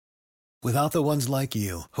Without the ones like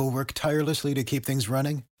you, who work tirelessly to keep things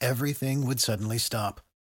running, everything would suddenly stop.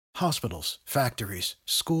 Hospitals, factories,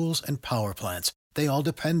 schools, and power plants, they all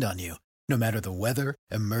depend on you. No matter the weather,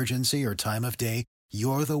 emergency, or time of day,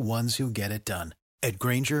 you're the ones who get it done. At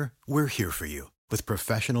Grainger, we're here for you with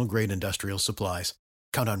professional-grade industrial supplies.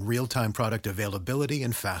 Count on real-time product availability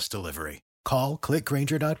and fast delivery. Call,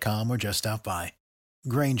 clickgrainger.com, or just stop by.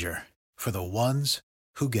 Grainger, for the ones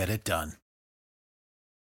who get it done.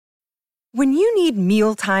 When you need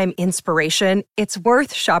mealtime inspiration, it's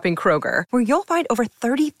worth shopping Kroger, where you'll find over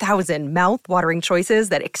 30,000 mouth-watering choices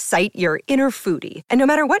that excite your inner foodie. And no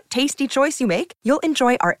matter what tasty choice you make, you'll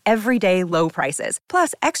enjoy our everyday low prices,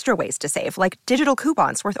 plus extra ways to save, like digital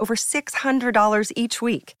coupons worth over $600 each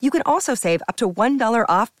week. You can also save up to $1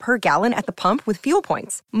 off per gallon at the pump with fuel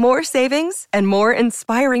points. More savings and more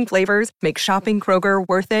inspiring flavors make shopping Kroger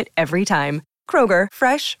worth it every time. Kroger,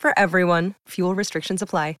 fresh for everyone. Fuel restrictions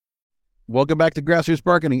apply. Welcome back to Grassroots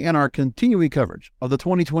Marketing and our continuing coverage of the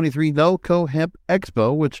 2023 NoCo Hemp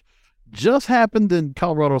Expo, which just happened in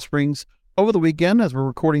Colorado Springs over the weekend, as we're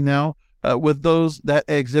recording now, with those that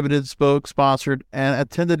exhibited, spoke, sponsored, and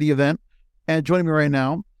attended the event. And joining me right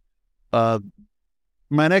now,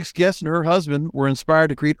 my next guest and her husband were inspired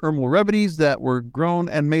to create herbal remedies that were grown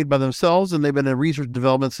and made by themselves, and they've been in research and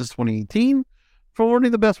development since 2018, from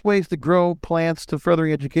learning the best ways to grow plants to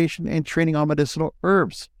furthering education and training on medicinal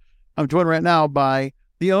herbs. I'm joined right now by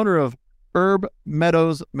the owner of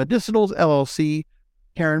Meadows Medicinals, LLC,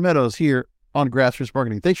 Karin Meadows, here on Grassroots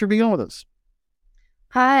Marketing. Thanks for being on with us.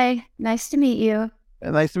 Hi, nice to meet you.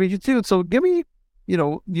 And nice to meet you too. So give me,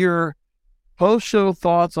 your post-show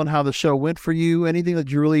thoughts on how the show went for you, anything that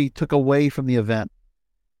you really took away from the event.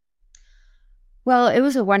 Well, it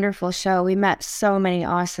was a wonderful show. We met so many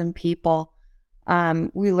awesome people.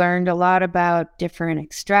 We learned a lot about different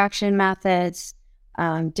extraction methods,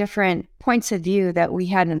 different points of view that we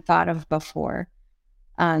hadn't thought of before.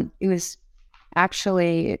 It was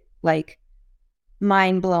actually like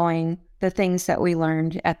mind-blowing, the things that we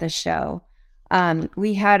learned at the show.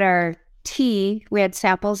 We had our tea, we had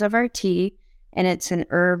samples of our tea, and it's an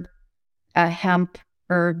hemp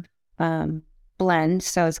herb blend.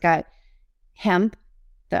 So it's got hemp,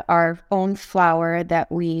 our own flower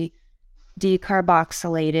that we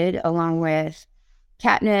decarboxylated, along with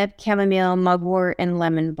catnip, chamomile, mugwort, and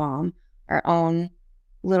lemon balm, our own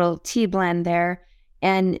little tea blend there.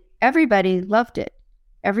 And everybody loved it.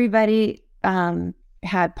 Everybody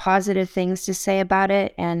had positive things to say about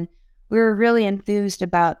it. And we were really enthused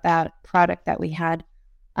about that product that we had.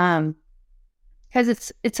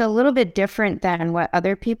 Because it's a little bit different than what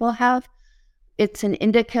other people have. It's an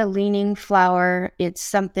indica leaning flower. It's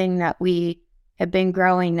something that we have been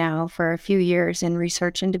growing now for a few years in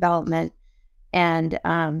research and development. And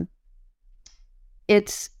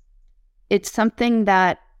it's something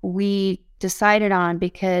that we decided on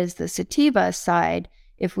because the sativa side,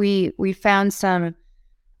 if we found some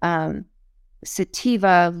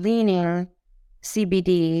sativa leaning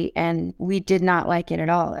CBD, and we did not like it at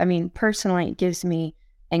all. I mean, personally, it gives me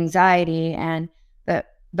anxiety, and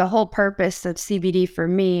the whole purpose of CBD for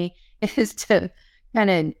me is to kind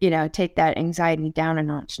of, take that anxiety down a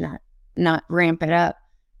notch, not ramp it up.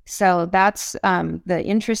 So that's the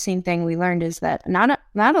interesting thing we learned, is that not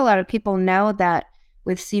a lot of people know that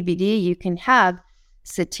with CBD you can have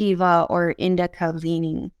sativa or indica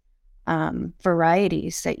leaning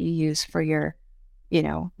varieties that you use for your,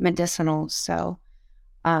 medicinals. So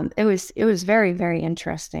it was very, very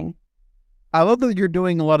interesting. I love that you're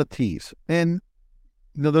doing a lot of teas, and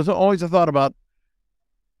there's always a thought about,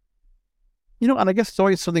 and I guess it's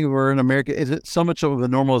always something where in America, is it so much of a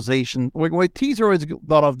normalization? Like teas are always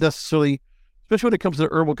thought of necessarily, especially when it comes to the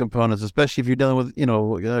herbal components, especially if you're dealing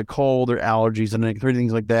with, cold or allergies and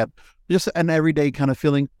things like that. Just an everyday kind of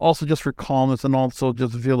feeling, also just for calmness, and also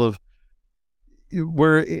just a feel of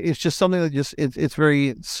where it's just something that just, it's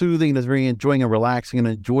very soothing, it's very enjoying and relaxing and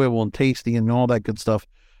enjoyable and tasty and all that good stuff.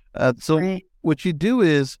 So right. What you do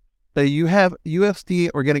is, you have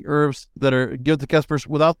USDA organic herbs that are given to customers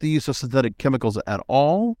without the use of synthetic chemicals at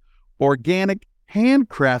all. Organic,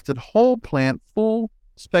 handcrafted, whole plant, full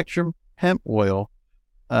spectrum hemp oil.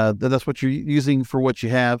 That's what you're using for what you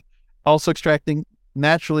have. Also extracting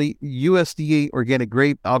naturally USDA organic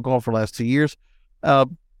grape alcohol for the last 2 years. But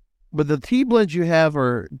the tea blends you have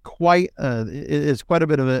are quite a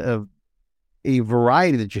bit of a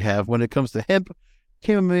variety that you have when it comes to hemp,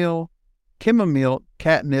 chamomile,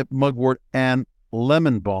 catnip, mugwort, and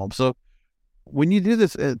lemon balm. So when you do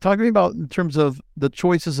this, talk to me about in terms of the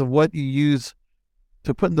choices of what you use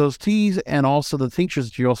to put in those teas, and also the tinctures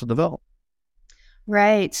that you also develop.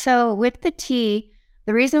 Right. So with the tea,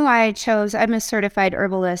 the reason why I'm a certified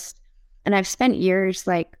herbalist, and I've spent years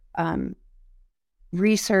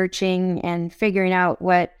researching and figuring out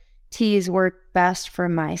what teas work best for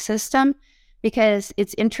my system, because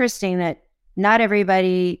it's interesting that not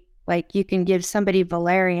everybody, like you can give somebody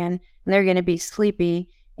valerian and they're going to be sleepy,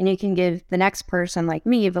 and you can give the next person like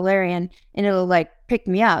me valerian and it'll like pick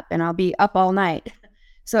me up and I'll be up all night.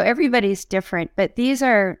 So everybody's different, but these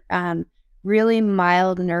are really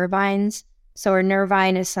mild nervines. So a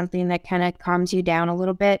nervine is something that kind of calms you down a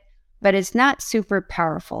little bit, but it's not super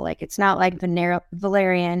powerful. Like it's not like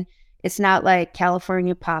valerian. It's not like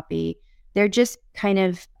California poppy. They're just kind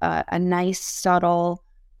of a nice, subtle,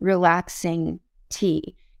 relaxing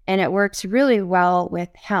tea. And it works really well with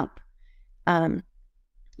hemp,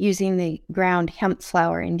 using the ground hemp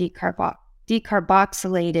flower and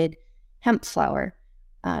decarboxylated hemp flower.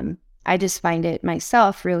 I just find it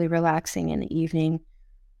myself really relaxing in the evening.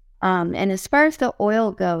 And as far as the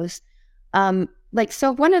oil goes,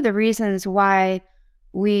 so one of the reasons why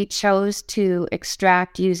we chose to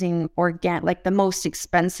extract using like the most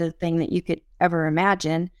expensive thing that you could ever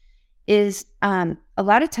imagine is a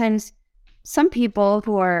lot of times some people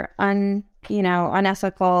who are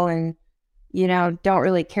unethical and, don't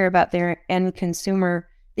really care about their end consumer,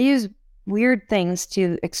 they use weird things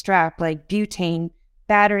to extract like butane,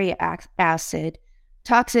 battery acid,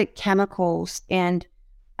 toxic chemicals, and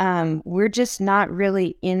we're just not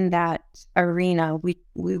really in that arena. We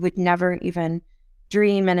would never even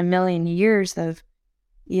dream in a million years of,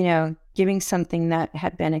 giving something that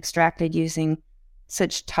had been extracted using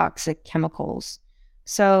such toxic chemicals.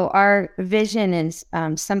 So our vision is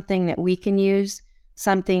something that we can use,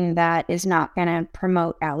 something that is not going to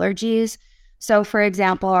promote allergies. So for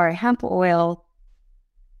example, our hemp oil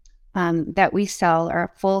that we sell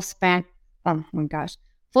are full spectrum,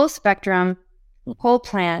 whole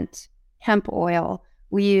plant hemp oil.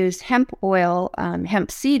 We use hemp oil,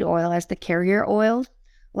 hemp seed oil as the carrier oil.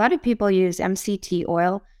 A lot of people use MCT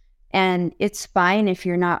oil, and it's fine if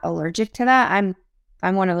you're not allergic to that. I'm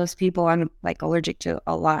one of those people. I'm like allergic to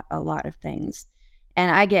a lot of things, and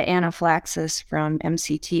I get anaphylaxis from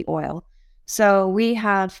MCT oil. So we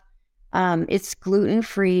have, it's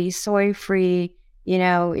gluten-free, soy-free.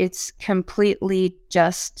 It's completely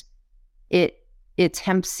just it's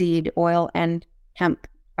hemp seed oil and hemp,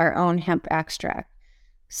 our own hemp extract.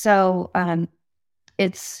 So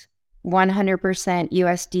it's 100%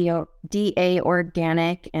 USDA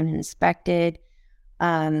organic and inspected.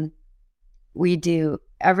 We do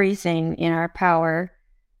everything in our power,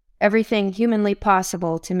 everything humanly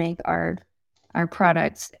possible to make our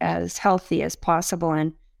products as healthy as possible,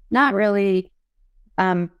 and not really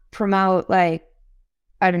promote, like,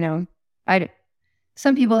 I don't know.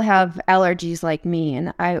 Some people have allergies like me,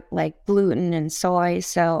 and I like gluten and soy,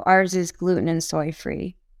 so ours is gluten and soy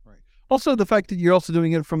free. Right. Also, the fact that you're also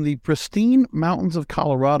doing it from the pristine mountains of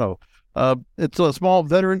Colorado. It's a small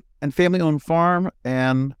veteran and family-owned farm,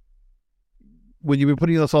 and when you've been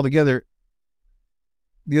putting this all together,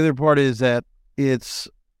 the other part is that it's...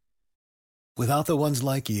 Without the ones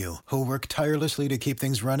like you, who work tirelessly to keep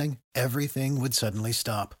things running, everything would suddenly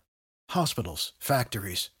stop. Hospitals,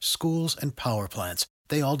 factories, schools, and power plants,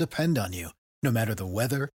 they all depend on you. No matter the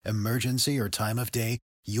weather, emergency, or time of day,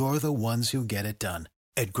 you're the ones who get it done.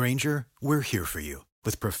 At Grainger, we're here for you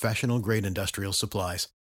with professional-grade industrial supplies.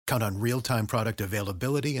 Count on real-time product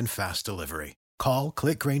availability and fast delivery. Call,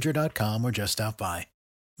 click Grainger.com, or just stop by.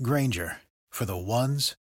 Grainger, for the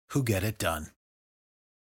ones who get it done.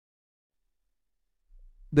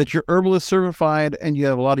 That you're herbalist certified and you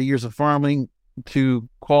have a lot of years of farming to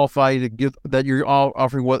qualify to give that you're all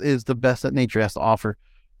offering what is the best that nature has to offer.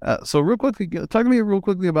 So real quickly, talk to me real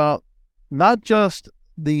quickly about not just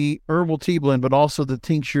the herbal tea blend, but also the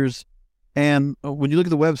tinctures. And when you look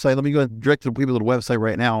at the website, let me go ahead and direct the people to the website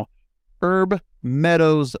right now,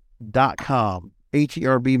 herbmeadows.com,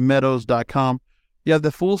 HERBmeadows.com. You have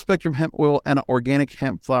the full spectrum hemp oil and organic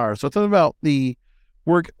hemp flower. So talk about the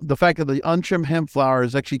fact that the untrimmed hemp flower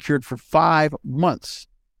is actually cured for 5 months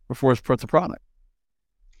before it's put to product.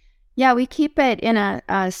 Yeah, we keep it in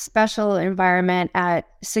a special environment at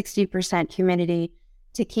 60% humidity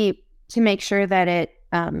to make sure that it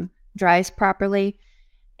dries properly,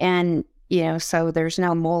 and so there's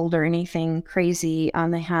no mold or anything crazy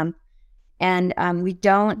on the hemp. And we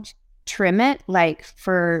don't trim it like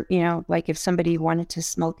if somebody wanted to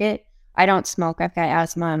smoke it. I don't smoke. I've got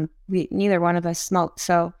asthma. Neither one of us smoke.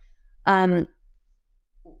 So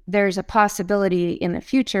there's a possibility in the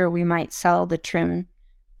future we might sell the trimmed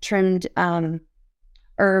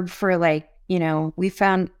herb for we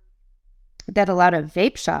found that a lot of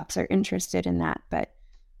vape shops are interested in that, but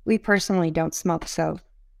We personally don't smoke, so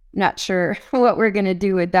not sure what we're going to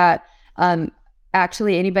do with that.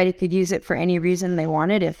 Actually, anybody could use it for any reason they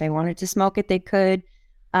wanted. If they wanted to smoke it, they could.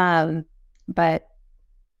 But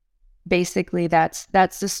basically, that's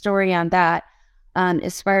the story on that.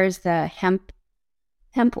 As far as the hemp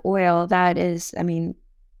oil, that is, I mean,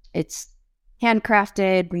 it's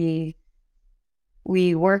handcrafted.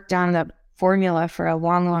 We worked on the formula for a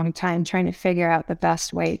long, long time, trying to figure out the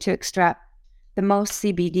best way to extract the most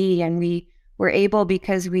CBD, and we were able,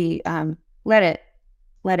 because we let it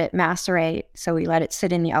macerate. So we let it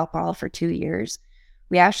sit in the alcohol for 2 years.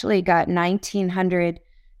 We actually got 1,900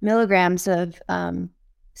 milligrams of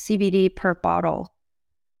CBD per bottle,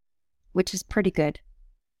 which is pretty good.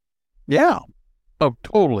 Yeah. Oh,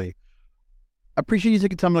 totally. I appreciate you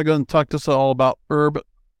taking time to go and talk to us all about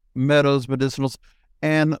Meadows Medicinals.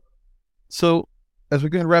 And so, as we're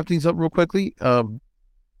going to wrap things up real quickly, want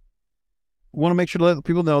to make sure to let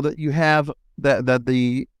people know that you have that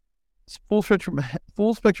the full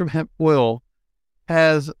spectrum hemp oil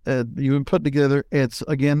has you've been put together. It's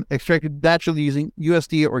again extracted naturally using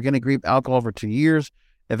USDA organic grape alcohol for 2 years,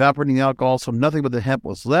 evaporating the alcohol so nothing but the hemp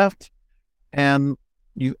was left, and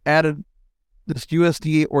you added this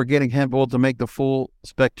USDA organic hemp oil to make the full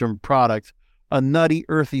spectrum product. A nutty,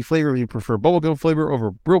 earthy flavor. If you prefer bubblegum flavor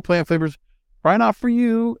over real plant flavors, probably not for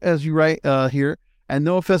you, as you write here. And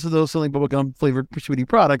no offense to those selling bubblegum flavored sweetie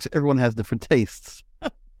products. Everyone has different tastes. I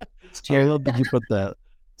love that you put that.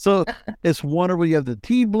 So it's wonderful. You have the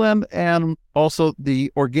tea blend and also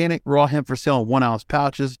the organic raw hemp for sale in 1 ounce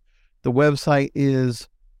pouches. The website is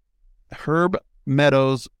Herb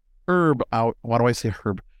Meadows, Herb out. Why do I say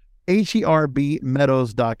Herb?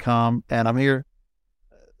 HERBmeadows.com. And I'm here.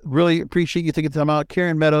 Really appreciate you taking time out.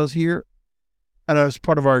 Karin Meadows here, and as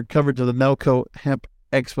part of our coverage of the NoCo Hemp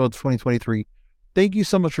Expo 2023. Thank you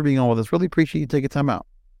so much for being on with us. Really appreciate you taking time out.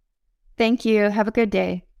 Thank you. Have a good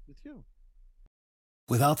day. With you.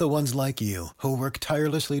 Without the ones like you, who work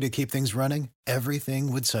tirelessly to keep things running,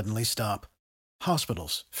 everything would suddenly stop.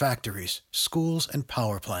 Hospitals, factories, schools, and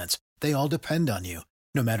power plants, they all depend on you.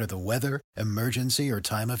 No matter the weather, emergency, or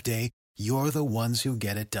time of day, you're the ones who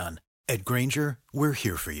get it done. At Grainger, we're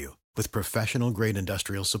here for you with professional-grade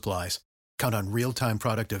industrial supplies. Count on real-time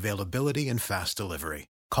product availability and fast delivery.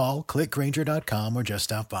 Call, click Grainger.com, or just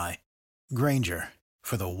stop by. Grainger,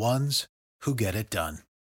 for the ones who get it done.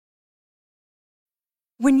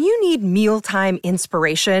 When you need mealtime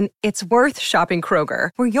inspiration, it's worth shopping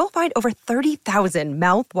Kroger, where you'll find over 30,000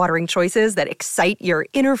 mouth-watering choices that excite your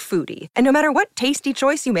inner foodie. And no matter what tasty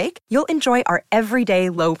choice you make, you'll enjoy our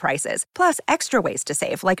everyday low prices, plus extra ways to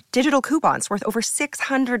save, like digital coupons worth over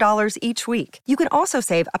 $600 each week. You can also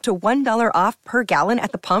save up to $1 off per gallon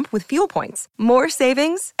at the pump with fuel points. More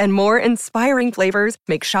savings and more inspiring flavors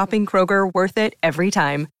make shopping Kroger worth it every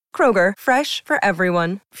time. Kroger, fresh for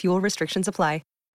everyone. Fuel restrictions apply.